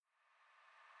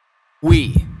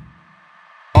We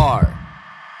are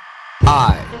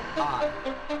I.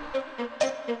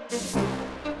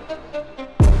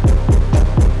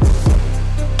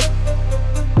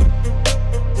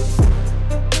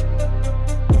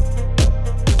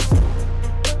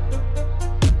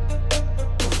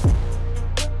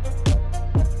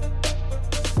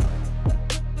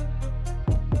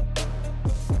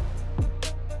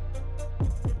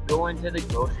 Going to the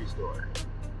grocery store.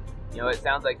 It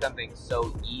sounds like something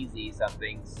so easy,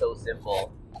 something so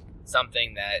simple,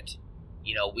 something that,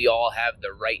 we all have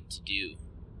the right to do,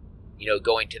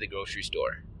 going to the grocery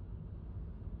store.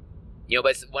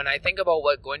 But when I think about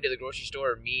what going to the grocery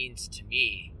store means to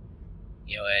me,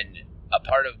 and a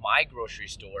part of my grocery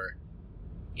store,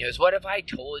 is what if I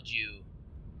told you,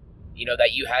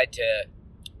 that you had to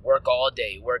work all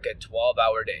day, work a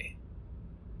 12-hour day.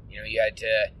 You had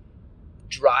to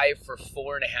drive for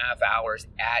 4.5 hours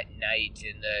at night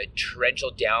in the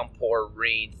torrential downpour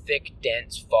rain, thick,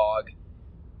 dense fog.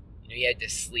 You had to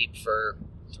sleep for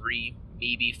 3,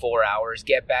 maybe 4 hours,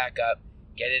 get back up,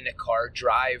 get in a car,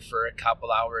 drive for a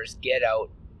couple hours, get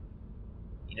out,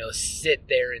 sit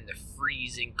there in the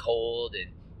freezing cold,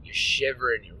 and you're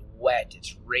shivering, you're wet,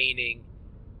 it's raining.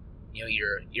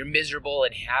 You're miserable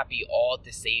and happy all at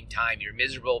the same time. You're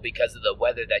miserable because of the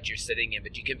weather that you're sitting in,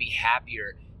 but you can be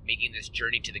happier making this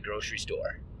journey to the grocery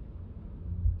store.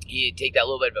 You take that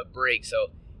little bit of a break,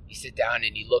 so you sit down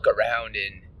and you look around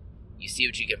and you see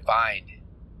what you can find.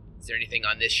 Is there anything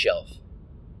on this shelf?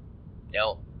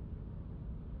 No.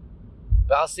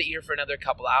 But I'll sit here for another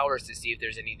couple hours to see if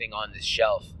there's anything on this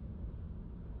shelf.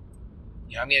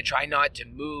 I'm going to try not to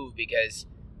move because,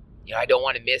 I don't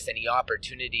want to miss any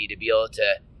opportunity to be able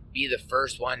to be the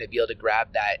first one to be able to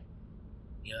grab that,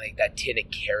 like that tin of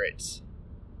carrots,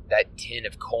 that tin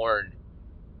of corn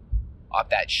off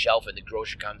that shelf, and the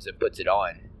grocer comes and puts it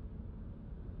on.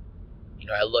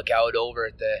 I look out over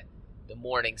at the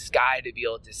morning sky to be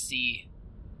able to see,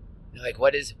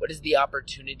 what is the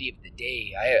opportunity of the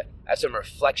day. I have some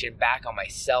reflection back on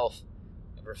myself,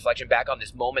 a reflection back on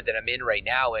this moment that I'm in right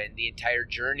now, and the entire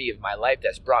journey of my life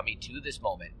that's brought me to this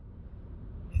moment.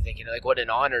 I'm thinking, what an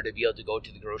honor to be able to go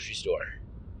to the grocery store.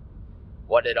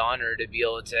 What an honor to be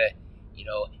able to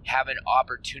have an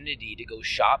opportunity to go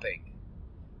shopping.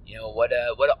 What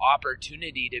an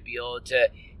opportunity to be able to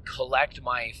collect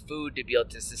my food to be able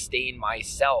to sustain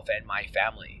myself and my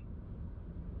family.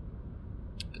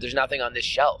 But there's nothing on this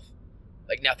shelf.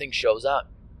 Nothing shows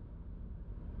up.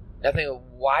 Nothing.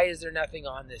 Why is there nothing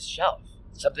on this shelf?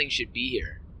 Something should be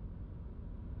here.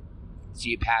 So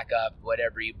you pack up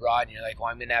whatever you brought and you're like,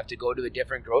 I'm going to have to go to a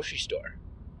different grocery store.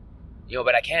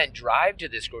 But I can't drive to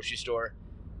this grocery store.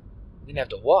 I'm going to have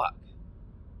to walk.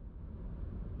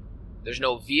 There's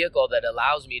no vehicle that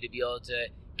allows me to be able to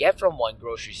get from one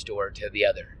grocery store to the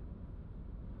other.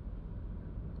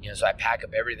 So I pack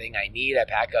up everything I need. I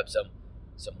pack up some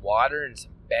water and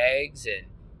some bags and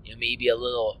maybe a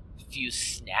few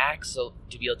snacks so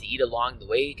to be able to eat along the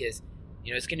way, because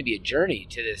it's going to be a journey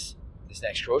to this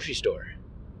next grocery store.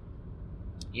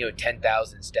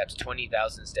 10,000 steps,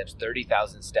 20,000 steps,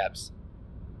 30,000 steps.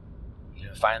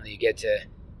 Finally you get to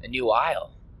a new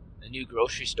aisle, a new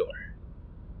grocery store.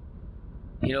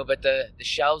 But the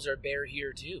shelves are bare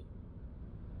here too.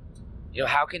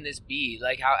 How can this be?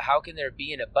 How can there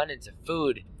be an abundance of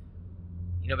food,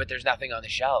 but there's nothing on the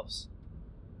shelves?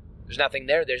 There's nothing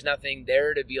there. There's nothing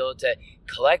there to be able to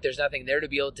collect. There's nothing there to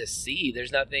be able to see.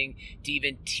 There's nothing to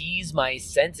even tease my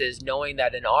senses knowing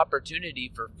that an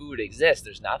opportunity for food exists.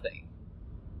 There's nothing.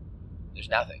 There's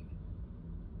nothing.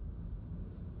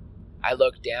 I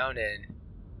look down and,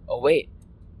 oh wait,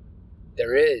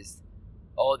 there is.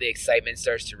 Oh, the excitement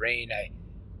starts to rain.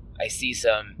 I see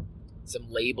some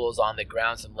labels on the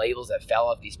ground, some labels that fell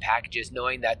off these packages,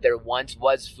 knowing that there once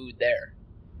was food there.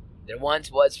 There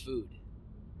once was food.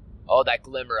 Oh, that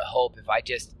glimmer of hope. If I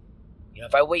just,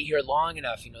 if I wait here long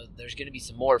enough, there's going to be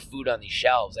some more food on these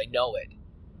shelves. I know it.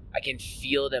 I can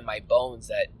feel it in my bones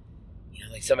that,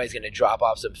 somebody's going to drop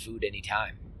off some food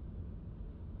anytime.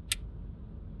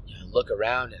 I look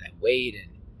around and I wait,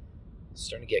 and it's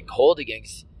starting to get cold again.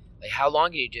 How long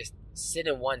can you just sit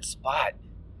in one spot?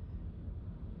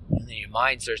 And then your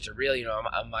mind starts to reel,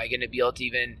 am I going to be able to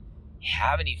even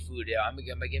have any food? Am I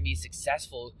going to be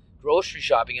successful grocery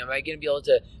shopping? Am I going to be able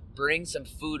to bring some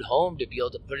food home to be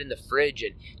able to put in the fridge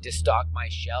and to stock my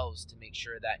shelves to make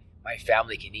sure that my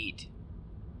family can eat?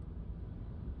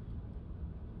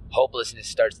 Hopelessness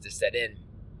starts to set in.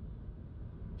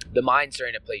 The mind's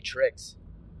starting to play tricks.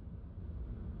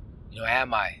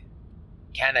 Am I?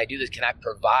 Can I do this? Can I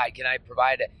provide? Can I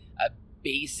provide a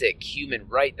basic human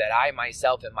right that I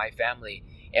myself and my family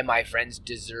and my friends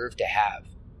deserve to have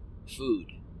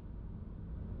food,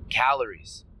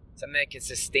 calories, something that can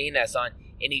sustain us on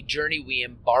any journey we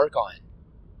embark on.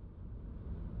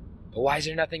 But why is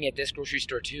there nothing at this grocery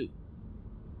store too?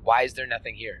 Why is there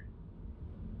nothing here?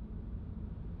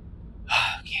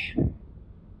 Okay.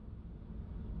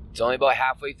 It's only about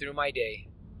halfway through my day.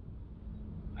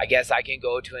 I guess I can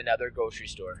go to another grocery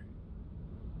store.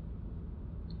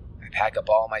 I pack up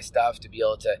all my stuff to be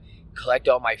able to collect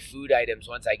all my food items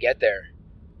once I get there.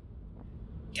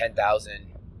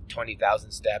 10,000,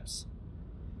 20,000 steps.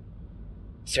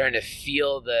 Starting to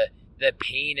feel the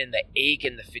pain and the ache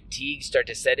and the fatigue start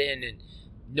to set in, and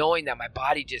knowing that my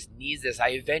body just needs this, I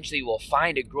eventually will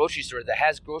find a grocery store that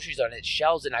has groceries on its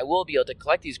shelves, and I will be able to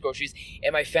collect these groceries,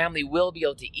 and my family will be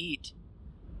able to eat.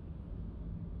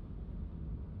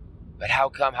 But how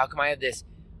come I have this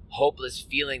hopeless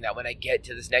feeling that when I get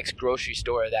to this next grocery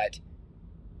store that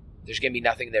there's going to be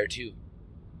nothing there too?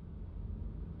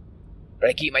 But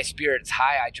I keep my spirits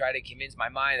high. I try to convince my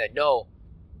mind that no,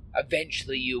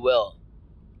 eventually you will.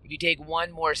 If you take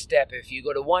one more step, if you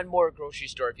go to one more grocery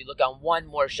store, if you look on one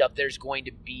more shelf, there's going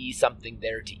to be something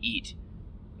there to eat.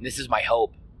 And this is my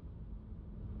hope.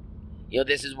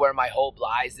 This is where my hope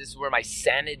lies. This is where my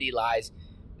sanity lies.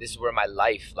 This is where my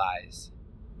life lies.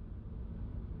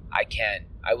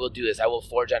 I will do this. I will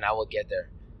forge on. I will get there.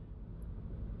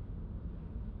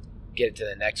 Get it to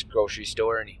the next grocery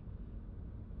store and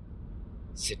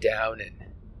sit down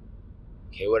and,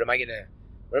 okay, what am I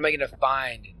gonna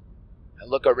find? I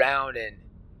look around and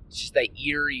it's just that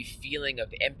eerie feeling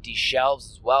of empty shelves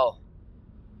as well.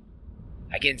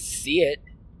 I can see it.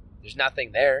 There's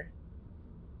nothing there.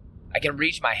 I can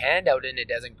reach my hand out and it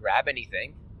doesn't grab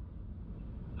anything.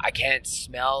 I can't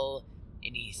smell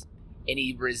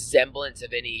any resemblance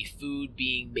of any food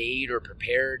being made or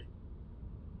prepared.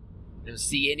 I don't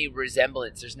see any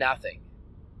resemblance. There's nothing.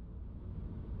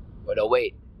 But oh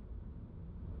wait,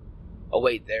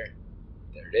 there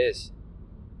it is.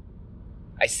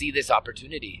 I see this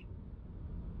opportunity.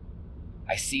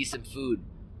 I see some food.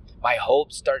 My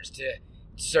hope starts to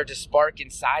spark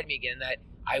inside me again that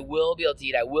I will be able to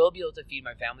eat. I will be able to feed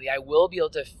my family. I will be able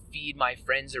to feed my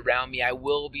friends around me. I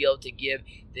will be able to give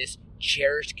this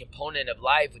cherished component of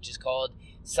life, which is called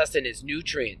sustenance,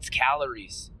 nutrients,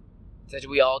 calories, so that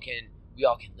we all can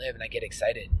live. And I get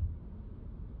excited.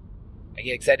 I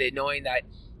get excited knowing that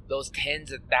those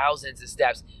tens of thousands of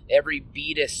steps, every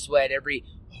bead of sweat, every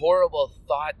horrible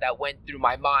thought that went through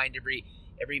my mind,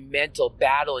 every mental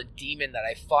battle and demon that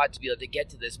I fought to be able to get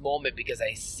to this moment, because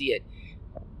I see it.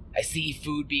 I see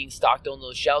food being stocked on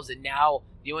those shelves, and now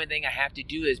the only thing I have to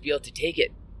do is be able to take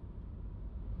it.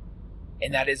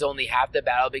 And that is only half the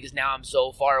battle, because now I'm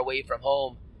so far away from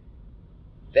home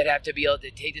that I have to be able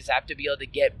to take this. I have to be able to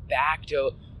get back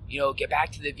to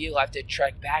the vehicle. I have to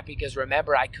trek back, because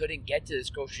remember, I couldn't get to this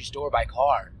grocery store by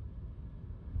car.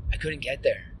 I couldn't get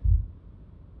there.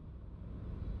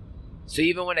 So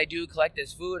even when I do collect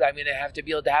this food, I'm going to have to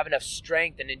be able to have enough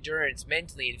strength and endurance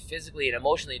mentally and physically and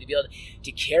emotionally to be able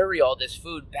to carry all this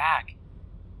food back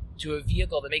to a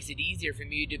vehicle that makes it easier for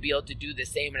me to be able to do the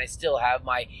same. And I still have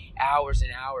my hours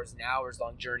and hours and hours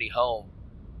long journey home.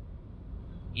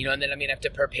 And then I'm going to have to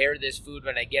prepare this food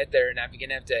when I get there, and I'm going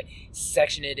to have to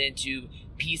section it into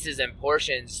pieces and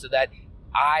portions so that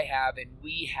I have and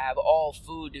we have all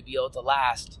food to be able to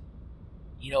last,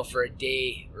 for a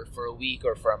day or for a week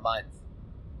or for a month.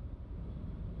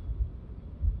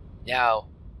 Now,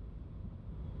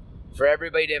 for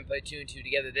everybody to put two and two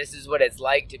together, this is what it's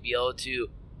like to be able to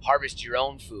harvest your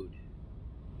own food.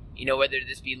 Whether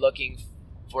this be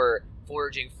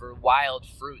foraging for wild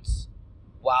fruits,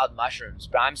 wild mushrooms,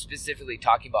 but I'm specifically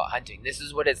talking about hunting. This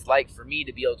is what it's like for me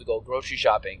to be able to go grocery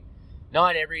shopping.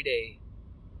 Not every day,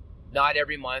 not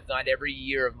every month, not every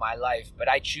year of my life, but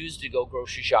I choose to go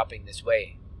grocery shopping this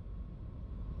way.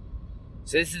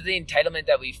 So this is the entitlement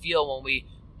that we feel when we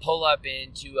pull up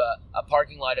into a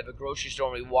parking lot of a grocery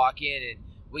store and we walk in and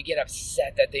we get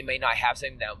upset that they may not have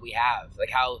something that we have.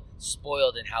 Like, how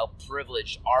spoiled and how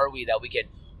privileged are we that we can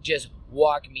just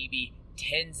walk maybe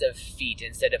tens of feet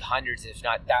instead of hundreds, if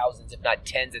not thousands, if not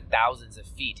tens of thousands of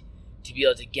feet to be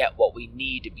able to get what we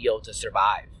need to be able to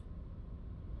survive.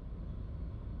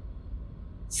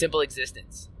 Simple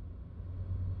existence.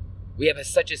 We have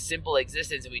such a simple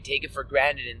existence and we take it for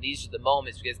granted, and these are the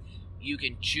moments because you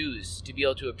can choose to be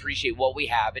able to appreciate what we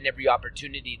have and every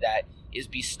opportunity that is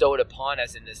bestowed upon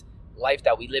us in this life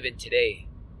that we live in today.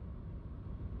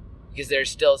 Because there's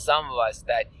still some of us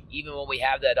that even when we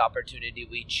have that opportunity,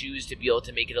 we choose to be able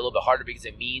to make it a little bit harder because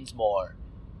it means more,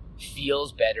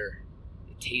 feels better,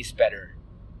 it tastes better,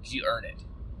 because you earn it.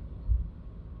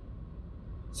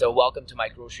 So welcome to my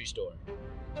grocery store.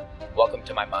 Welcome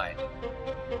to my mind.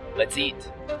 Let's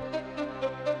eat.